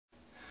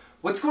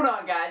What's going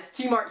on, guys?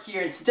 T-Mart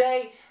here, and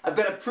today I've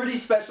got a pretty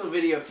special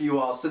video for you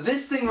all. So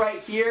this thing right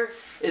here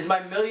is my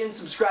million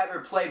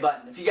subscriber play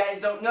button. If you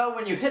guys don't know,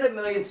 when you hit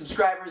 1,000,000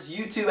 subscribers,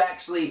 YouTube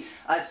actually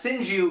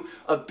sends you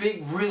a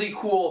big, really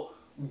cool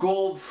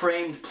gold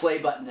framed play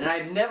button. And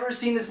I've never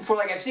seen this before.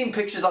 Like, I've seen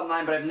pictures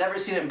online, but I've never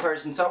seen it in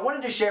person. So I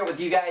wanted to share it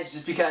with you guys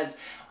just because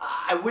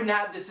I wouldn't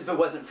have this if it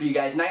wasn't for you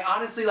guys. And I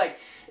honestly, like,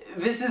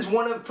 this is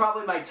one of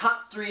probably my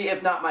top 3,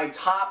 if not my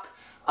top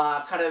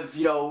kind of,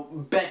 you know,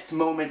 best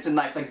moments in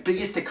life, like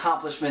biggest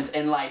accomplishments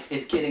in life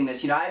is getting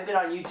this. You know, I've been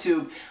on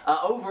YouTube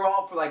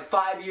overall for like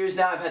 5 years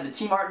now. I've had the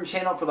T Martin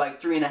channel for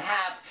like 3.5,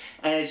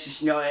 and it's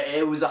just, you know,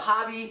 it was a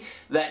hobby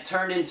that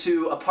turned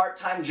into a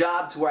part-time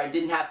job to where I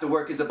didn't have to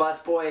work as a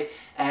busboy,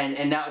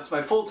 and now it's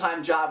my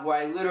full-time job where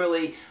I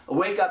literally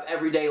wake up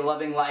every day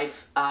loving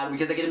life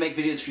because I get to make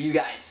videos for you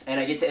guys,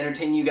 and I get to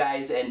entertain you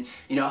guys and,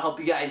 you know, help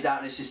you guys out,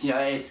 and it's just, you know,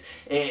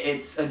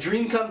 it's a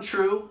dream come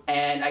true,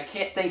 and I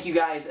can't thank you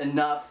guys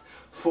enough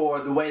for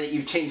the way that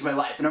you've changed my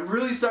life. And I'm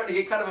really starting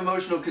to get kind of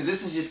emotional because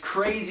this is just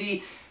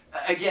crazy.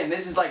 Again,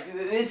 this is like,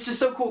 it's just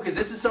so cool because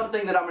this is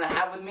something that I'm going to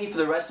have with me for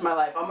the rest of my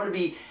life. I'm going to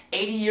be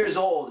 80 years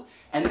old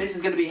and this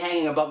is going to be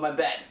hanging above my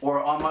bed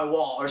or on my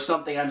wall or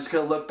something. I'm just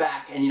going to look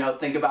back and, you know,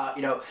 think about,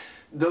 you know,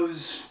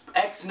 those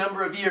X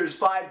number of years,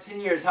 5, 10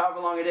 years, however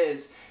long it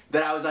is,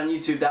 that I was on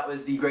YouTube. That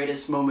was the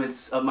greatest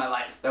moments of my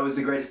life. That was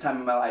the greatest time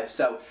of my life.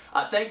 So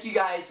thank you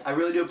guys. I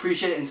really do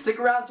appreciate it. And stick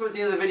around towards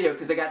the end of the video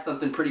because I got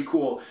something pretty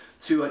cool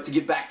to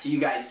get back to you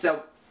guys.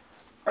 So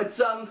let's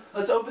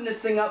open this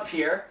thing up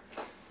here.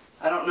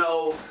 I don't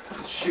know.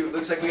 Shoot,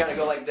 looks like we gotta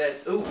go like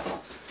this. Ooh,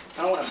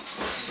 I don't want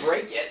to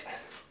break it.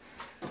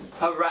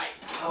 All right.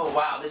 Oh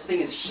wow, this thing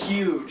is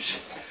huge.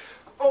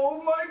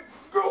 Oh my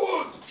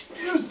God!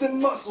 Use the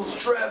muscle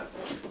strap.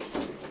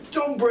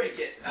 Don't break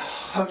it.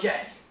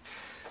 Okay.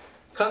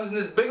 Comes in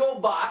this big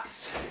old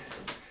box.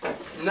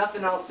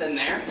 Nothing else in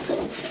there.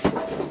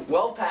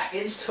 Well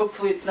packaged.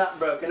 Hopefully it's not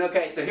broken.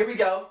 Okay, so here we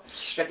go.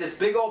 Got this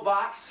big old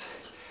box.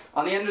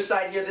 On the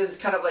underside here, this is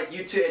kind of like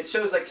YouTube. It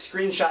shows like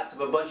screenshots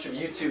of a bunch of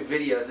YouTube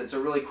videos. It's a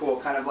really cool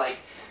kind of like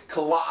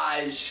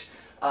collage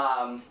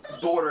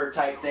border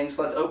type thing.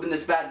 So let's open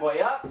this bad boy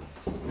up.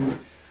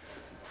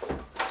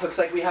 Looks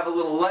like we have a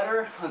little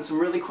letter on some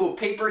really cool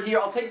paper here.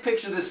 I'll take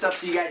pictures of this stuff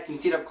so you guys can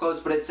see it up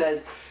close, but it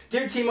says,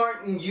 "Dear T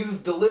Martin,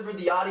 you've delivered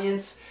the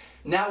audience.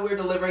 Now we're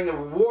delivering the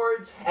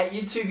rewards. At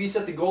YouTube, you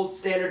set the gold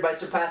standard by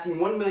surpassing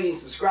 1,000,000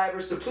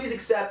 subscribers, so please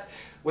accept,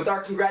 with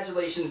our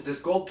congratulations, this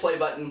gold play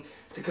button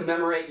to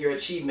commemorate your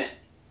achievement.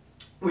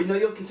 We know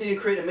you'll continue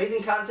to create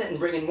amazing content and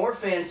bring in more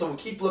fans, so we'll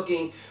keep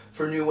looking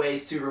for new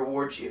ways to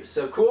reward you."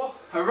 So cool?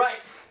 All right.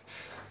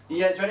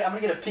 You guys ready? I'm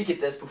going to get a peek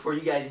at this before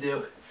you guys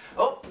do.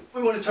 Oh,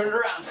 we want to turn it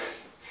around.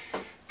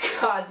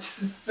 God,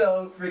 this is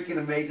so freaking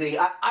amazing.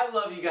 I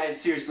love you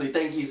guys, seriously.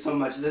 Thank you so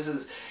much. This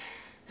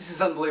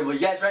is unbelievable. You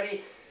guys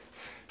ready?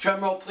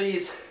 Drum roll,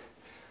 please.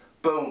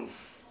 Boom.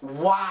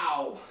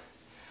 Wow.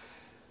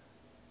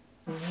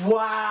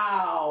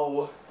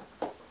 Wow.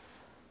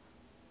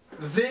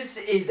 This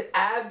is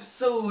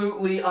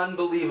absolutely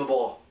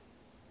unbelievable.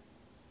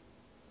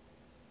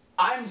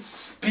 I'm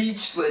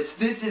speechless.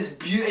 This is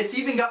beautiful. It's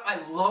even got my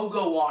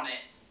logo on it.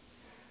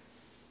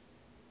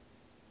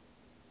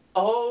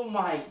 Oh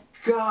my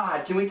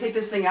God. Can we take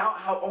this thing out?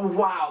 Oh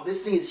wow,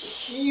 this thing is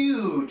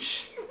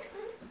huge.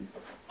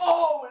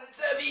 Oh, and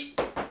it's heavy.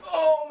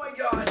 Oh my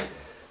God.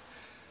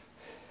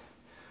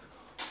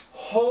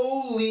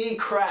 Holy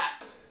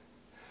crap.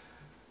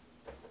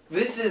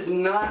 This is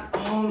not,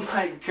 oh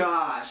my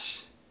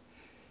gosh.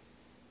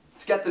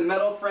 It's got the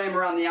metal frame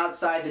around the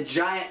outside, the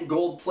giant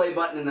gold play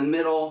button in the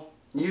middle,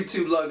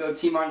 YouTube logo,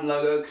 T Martin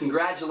logo.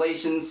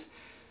 Congratulations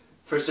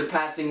for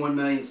surpassing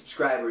 1,000,000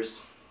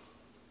 subscribers.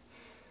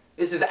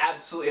 This is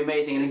absolutely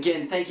amazing, and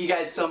again, thank you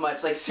guys so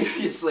much. Like,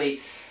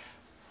 seriously,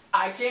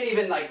 I can't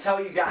even like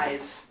tell you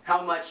guys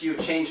how much you've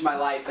changed my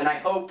life, and I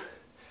hope,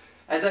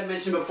 as I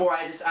mentioned before,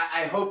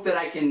 I hope that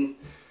I can,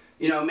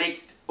 you know,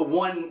 make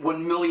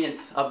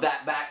 1/1,000,000th of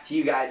that back to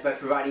you guys by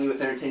providing you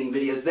with entertaining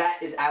videos.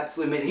 That is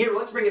absolutely amazing. Here,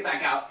 let's bring it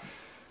back out.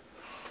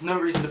 No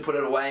reason to put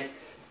it away.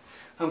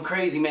 I'm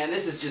crazy, man.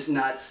 This is just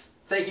nuts.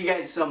 Thank you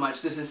guys so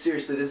much. This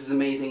is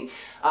amazing.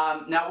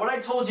 Now, what I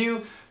told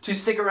you to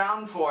stick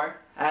around for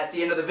at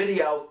the end of the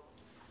video,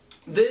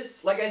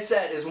 this, like I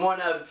said, is one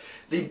of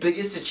the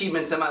biggest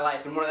achievements in my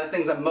life and one of the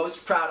things I'm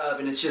most proud of,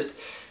 and it's just,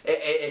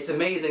 it's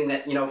amazing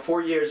that, you know,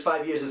 4 years,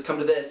 5 years has come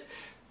to this.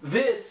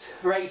 This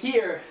right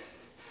here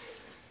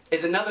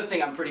is another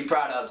thing I'm pretty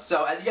proud of.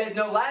 So, as you guys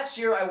know, last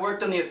year I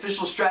worked on the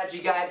official strategy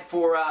guide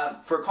for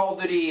Call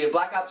of Duty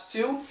Black Ops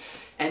 2,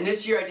 and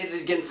this year I did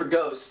it again for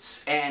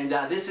Ghosts. And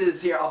this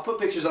is here, I'll put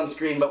pictures on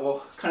screen, but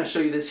we'll kind of show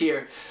you this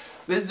here.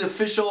 This is the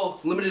official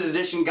limited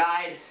edition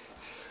guide.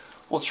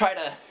 We'll try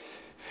to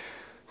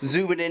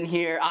zoom it in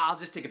here. I'll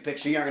just take a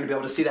picture, you aren't going to be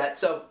able to see that.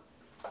 So,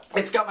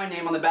 it's got my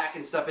name on the back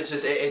and stuff. It's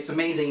just, it's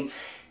amazing.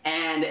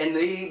 And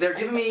they're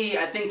giving me,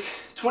 I think,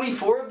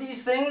 24 of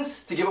these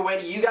things to give away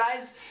to you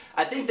guys.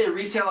 I think they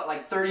retail at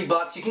like 30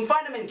 bucks. You can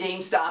find them in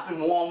GameStop and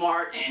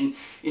Walmart and,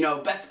 you know,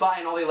 Best Buy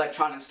and all the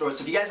electronic stores.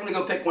 So if you guys want to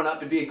go pick one up,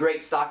 it'd be a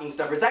great stocking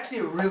stuffer. It's actually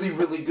a really,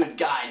 really good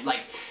guide.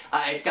 Like,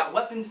 it's got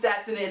weapon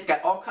stats in it. It's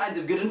got all kinds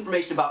of good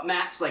information about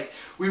maps. Like,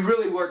 we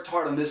really worked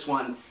hard on this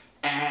one.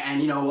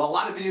 And, you know, a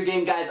lot of video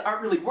game guides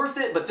aren't really worth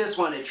it, but this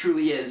one, it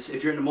truly is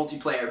if you're into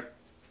multiplayer.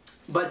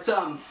 But,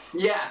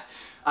 yeah,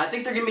 I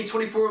think they're giving me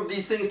 24 of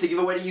these things to give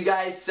away to you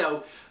guys.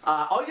 So,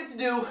 all you have to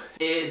do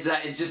is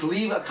just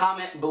leave a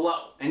comment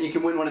below, and you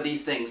can win one of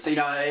these things. So, you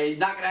know, I'm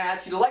not going to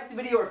ask you to like the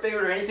video or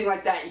favorite or anything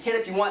like that. You can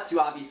if you want to,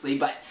 obviously,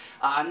 but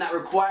I'm not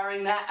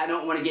requiring that. I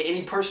don't want to get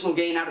any personal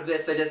gain out of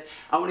this.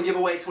 I want to give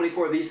away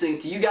 24 of these things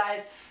to you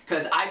guys,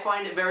 because I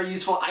find it very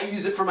useful. I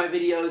use it for my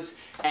videos,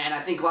 and I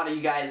think a lot of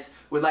you guys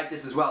would like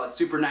this as well. It's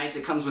super nice.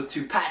 It comes with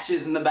 2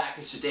 patches in the back.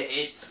 It's just,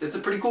 it's a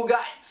pretty cool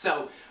guide.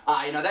 So,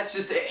 you know, that's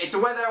just, it's a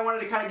way that I wanted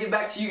to kind of give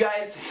back to you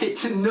guys.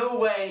 It's in no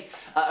way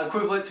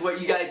equivalent to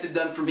what you guys have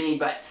done for me,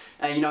 but,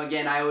 you know,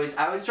 again, I always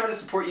try to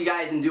support you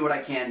guys and do what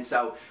I can.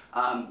 So,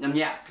 and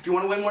yeah, if you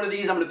want to win one of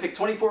these, I'm going to pick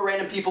 24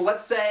 random people.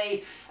 Let's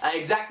say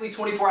exactly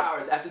 24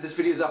 hours after this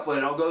video is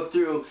uploaded, I'll go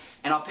through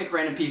and I'll pick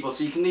random people.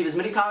 So you can leave as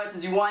many comments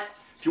as you want.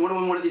 If you want to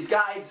win one of these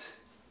guides,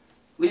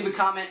 leave a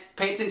comment,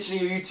 pay attention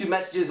to your YouTube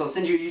messages. I'll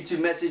send you a YouTube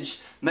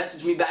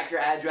message me back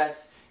your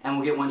address, and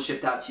we'll get one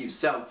shipped out to you.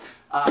 So,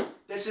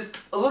 that's just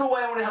a little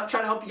way I want to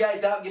try to help you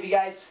guys out, give you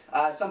guys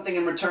something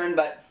in return.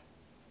 But,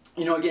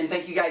 you know, again,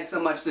 thank you guys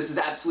so much. This is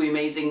absolutely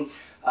amazing.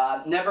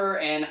 Never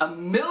in a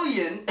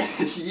million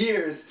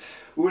years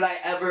would I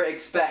ever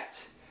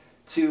expect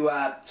to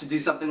do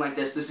something like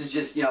this. This is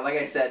just, you know, like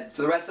I said,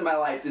 for the rest of my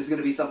life, this is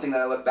going to be something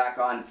that I look back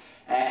on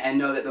and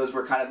know that those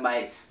were kind of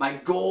my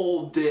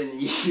golden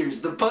years.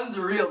 The puns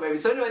are real, baby.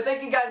 So anyway,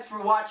 thank you guys for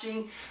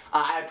watching.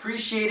 I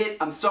appreciate it.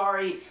 I'm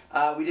sorry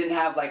we didn't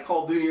have like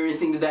Call of Duty or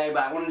anything today,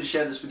 but I wanted to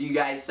share this with you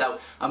guys. So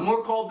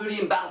more Call of Duty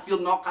and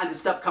Battlefield and all kinds of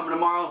stuff coming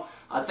tomorrow.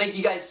 Thank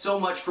you guys so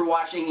much for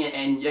watching,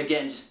 and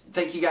again, just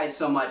thank you guys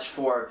so much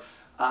for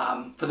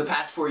the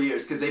past 4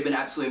 years, because they've been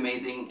absolutely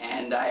amazing,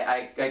 and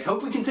I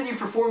hope we continue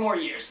for 4 more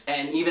years,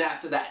 and even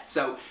after that.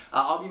 So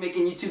I'll be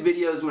making YouTube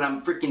videos when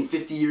I'm freaking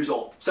 50 years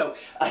old. So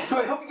I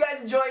hope you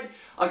guys enjoyed.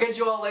 I'll catch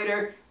you all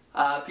later.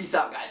 Peace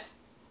out, guys.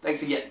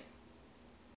 Thanks again.